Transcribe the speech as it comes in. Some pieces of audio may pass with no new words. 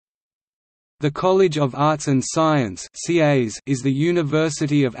The College of Arts and Science is the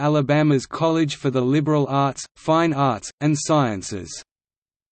University of Alabama's college for the liberal arts, fine arts, and sciences.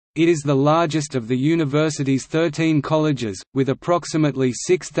 It is the largest of the university's 13 colleges, with approximately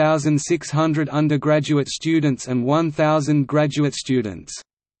 6,600 undergraduate students and 1,000 graduate students.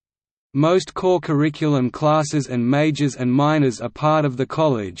 Most core curriculum classes and majors and minors are part of the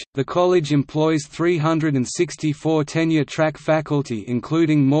college. The college employs 364 tenure-track faculty,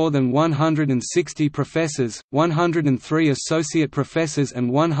 including more than 160 professors, 103 associate professors, and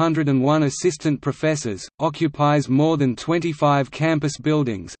 101 assistant professors, occupies more than 25 campus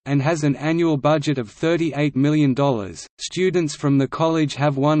buildings, and has an annual budget of $38 million. Students from the college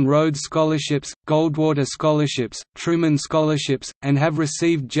have won Rhodes Scholarships, Goldwater Scholarships, Truman Scholarships, and have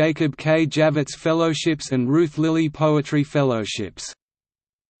received Jacob K. Javits Fellowships and Ruth Lilly Poetry Fellowships.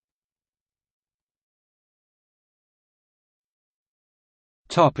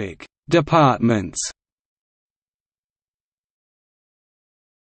 Departments: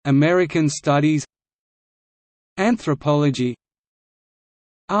 American Studies, Anthropology,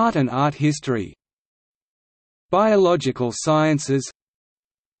 Art and Art History, Biological Sciences,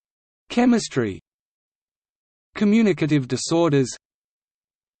 Chemistry, Communicative Disorders,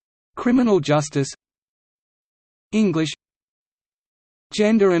 Criminal Justice, English,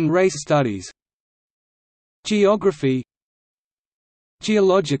 Gender and Race Studies, Geography,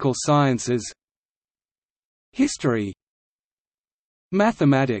 Geological Sciences, History,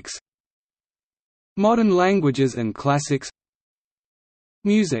 Mathematics, Modern Languages and Classics,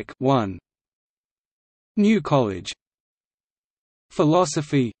 Music 1, New College,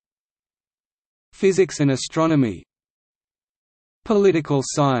 Philosophy, Physics and Astronomy, Political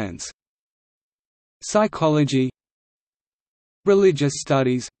Science, Psychology, Religious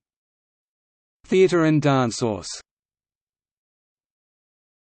Studies, Theatre and Dancecourse.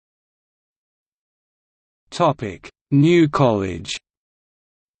 New College.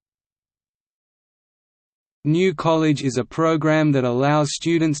 New College is a program that allows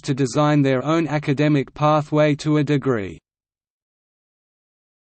students to design their own academic pathway to a degree.